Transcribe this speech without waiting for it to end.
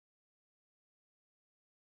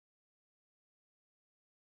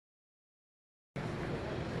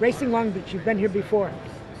racing Long Beach. You've been here before.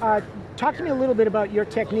 Talk to me a little bit about your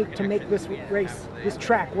technique to make this race, this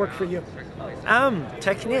track, work for you.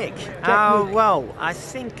 Technique. Well, I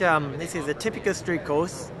think this is a typical street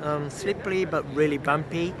course, slippery but really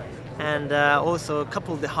bumpy, and also a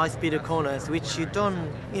couple of the high-speed corners, which you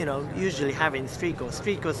don't, usually have in street course.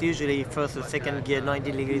 Street course usually first or second gear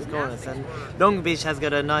 90 degrees corners, and Long Beach has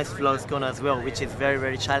got a nice flow corner as well, which is very,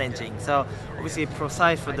 very challenging. So obviously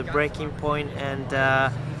precise for the braking point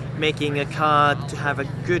and making a car to have a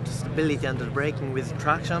good stability under braking with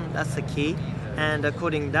traction. That's the key. And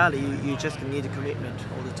according to that, you just need a commitment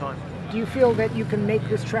all the time. Do you feel that you can make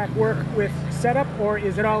this track work with setup, or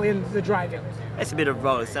is it all in the driving? It's a bit of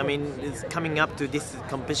both. I mean, it's coming up to this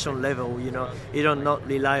competition level, you don't not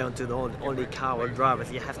rely on to the only car or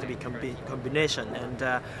drivers. You have to be combination. And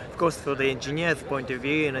of course, for the engineer's point of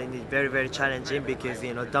view, it's very, very challenging because,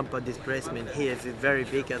 damper displacement here is very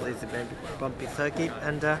big as it's a very bumpy circuit.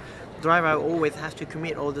 And driver always has to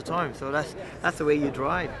commit all the time. So that's the way you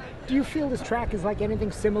drive. Do you feel this track is like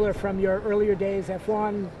anything similar from your earlier days,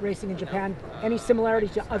 F1, racing in Japan? Any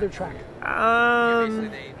similarities to other track?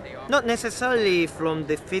 Not necessarily from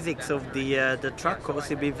the physics of the track course.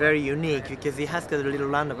 It'd be very unique because it has got a little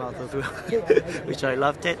roundabout as well, which I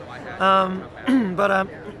loved it. But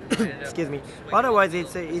excuse me. Otherwise,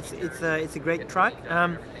 it's a great track.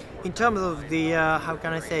 In terms of the how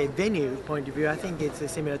can I say venue point of view, I think it's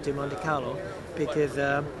similar to Monte Carlo because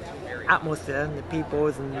atmosphere, the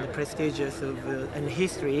peoples, and the prestigious of and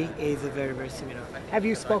history is very, very similar. Have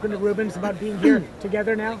you spoken to Rubens about being here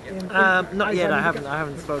together now? Not yet. I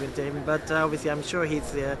haven't spoken to him, but obviously I'm sure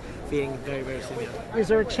he's feeling very, very similar. Is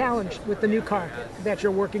there a challenge with the new car that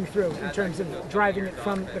you're working through in terms of driving it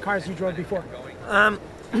from the cars you drove before?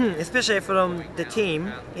 Especially from the team,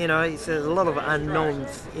 it's a lot of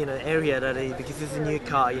unknowns, area because it's a new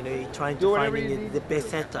car, you're trying to find the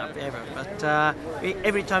best setup ever. But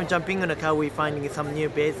every time jumping on a car, we're finding some new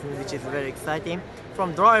bits, which is very exciting.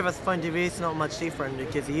 From driver's point of view, it's not much different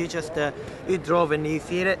because you just you drove and you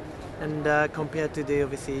feel it, and compared to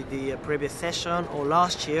obviously the previous session or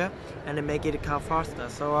last year, and then make it a car faster.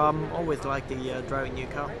 So always like the driving new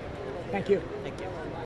car. Thank you. Thank you.